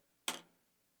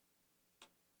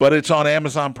 But it's on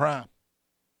Amazon Prime.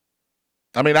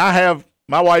 I mean,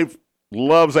 my wife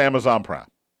loves Amazon Prime.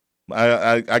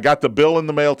 I got the bill in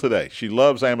the mail today. She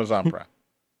loves Amazon Prime.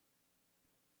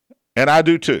 And I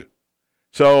do too.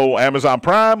 So Amazon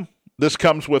Prime, this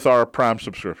comes with our Prime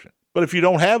subscription. But if you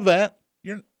don't have that,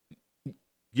 you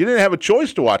didn't have a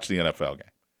choice to watch the NFL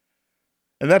game.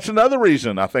 And that's another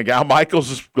reason I think Al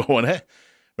Michaels is going, hey,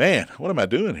 man, what am I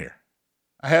doing here?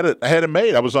 I had it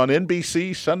made. I was on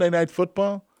NBC Sunday Night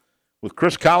Football with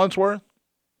Chris Collinsworth.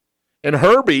 And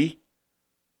Herbie's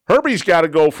got to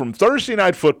go from Thursday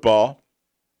Night Football,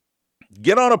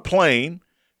 get on a plane,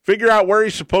 figure out where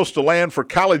he's supposed to land for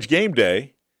College Game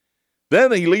Day.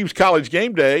 Then he leaves College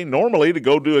Game Day normally to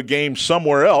go do a game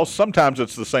somewhere else. Sometimes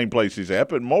it's the same place he's at,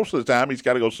 but most of the time he's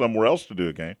got to go somewhere else to do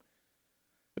a game.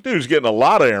 The dude's getting a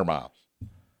lot of air miles.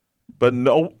 But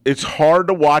no, it's hard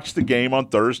to watch the game on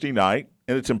Thursday night,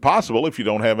 and it's impossible if you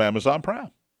don't have Amazon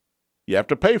Prime. You have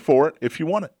to pay for it if you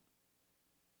want it.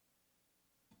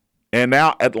 And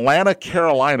now Atlanta,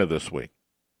 Carolina this week.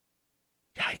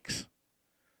 Yikes.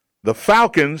 The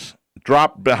Falcons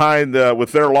dropped behind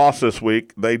with their loss this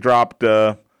week. They dropped.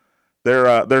 They're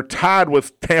tied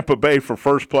with Tampa Bay for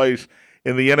first place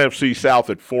in the NFC South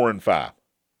at 4-5.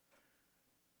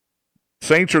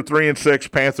 Saints are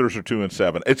 3-6. Panthers are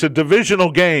 2-7. It's a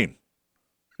divisional game.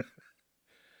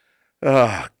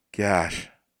 Oh gosh,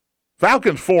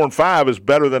 Falcons 4-5 is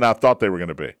better than I thought they were going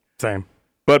to be. Same.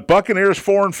 But Buccaneers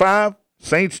 4-5,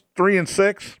 Saints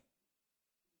 3-6.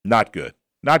 Not good.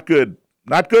 Not good.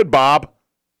 Not good, Bob.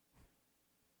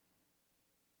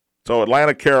 So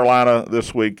Atlanta, Carolina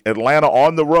this week. Atlanta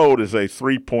on the road is a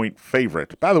 3-point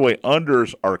favorite. By the way,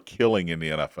 unders are killing in the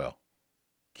NFL.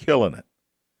 Killing it.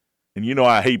 And you know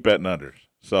I hate betting unders.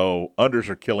 So unders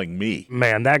are killing me.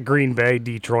 Man, that Green Bay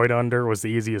Detroit under was the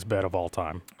easiest bet of all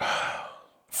time.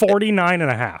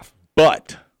 49.5.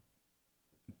 But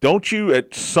don't you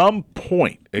at some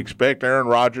point expect Aaron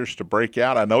Rodgers to break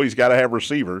out? I know he's got to have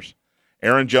receivers.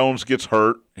 Aaron Jones gets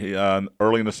hurt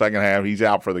early in the second half. He's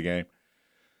out for the game.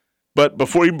 But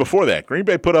even before that, Green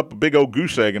Bay put up a big old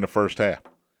goose egg in the first half.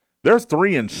 They're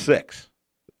 3-6.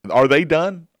 Are they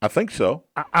done? I think so.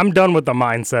 I'm done with the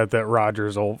mindset that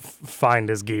Rodgers will find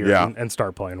his gear Yeah. and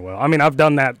start playing well. I mean, I've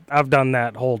done that. I've done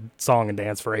that whole song and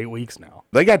dance for 8 weeks now.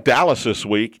 They got Dallas this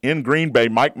week in Green Bay.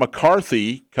 Mike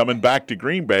McCarthy coming back to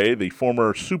Green Bay, the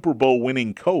former Super Bowl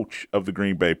winning coach of the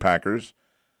Green Bay Packers.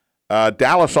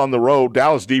 Dallas on the road.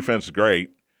 Dallas defense is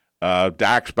great.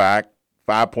 Dak's back.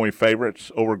 5-point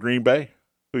favorites over Green Bay.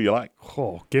 Who you like?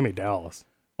 Oh, give me Dallas.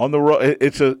 On the road,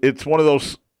 it's one of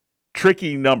those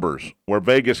tricky numbers where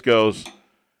Vegas goes,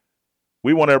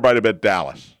 we want everybody to bet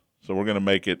Dallas, so we're going to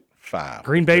make it 5.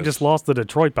 Green Bay just lost to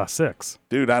Detroit by 6.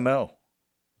 Dude, I know.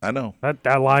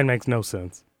 That line makes no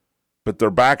sense. But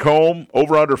they're back home,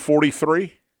 over under 43.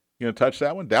 You going to touch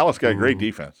that one? Dallas got a great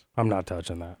defense. I'm not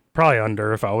touching that. Probably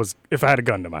under if I had a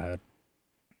gun to my head.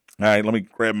 All right, let me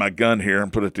grab my gun here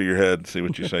and put it to your head and see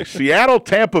what you say. Seattle,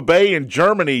 Tampa Bay, in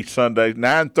Germany Sunday,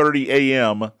 9:30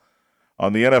 a.m.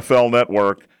 on the NFL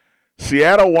Network.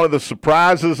 Seattle, one of the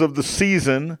surprises of the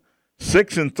season,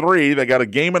 6-3. They got a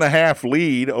 1.5 game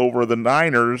lead over the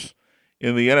Niners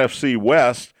in the NFC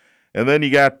West. And then you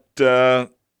got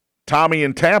Tommy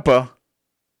in Tampa.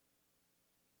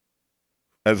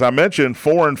 As I mentioned,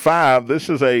 4-5. This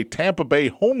is a Tampa Bay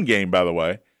home game, by the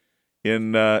way,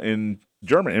 in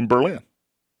Germany, in Berlin.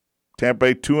 Tampa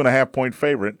Bay 2.5-point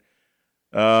favorite.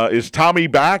 Is Tommy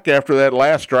back after that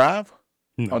last drive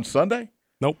on Sunday?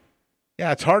 Nope.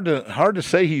 Yeah, it's hard to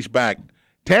say he's back.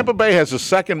 Tampa Bay has the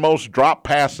second most drop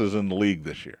passes in the league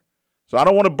this year. So I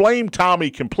don't want to blame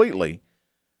Tommy completely.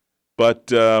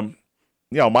 But,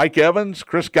 Mike Evans,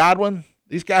 Chris Godwin,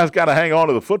 these guys got to hang on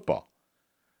to the football.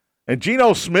 And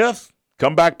Geno Smith,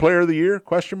 comeback player of the year,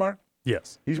 question mark?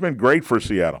 Yes. He's been great for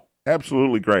Seattle.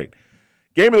 Absolutely great.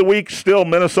 Game of the week, still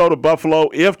Minnesota-Buffalo.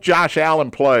 If Josh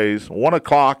Allen plays, 1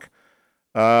 o'clock.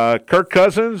 Kirk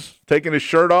Cousins taking his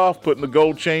shirt off, putting the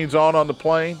gold chains on the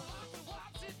plane.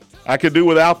 I could do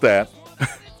without that.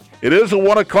 It is a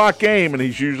 1 o'clock game, and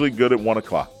he's usually good at 1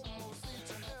 o'clock.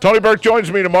 Tony Burke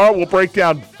joins me tomorrow. We'll break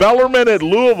down Bellarmine at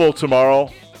Louisville tomorrow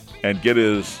and get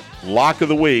his lock of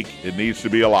the week. It needs to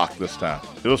be a lock this time.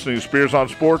 You're listening to Spears on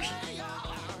Sports,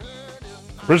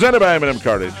 presented by M&M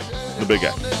Cartage, the Big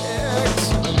X.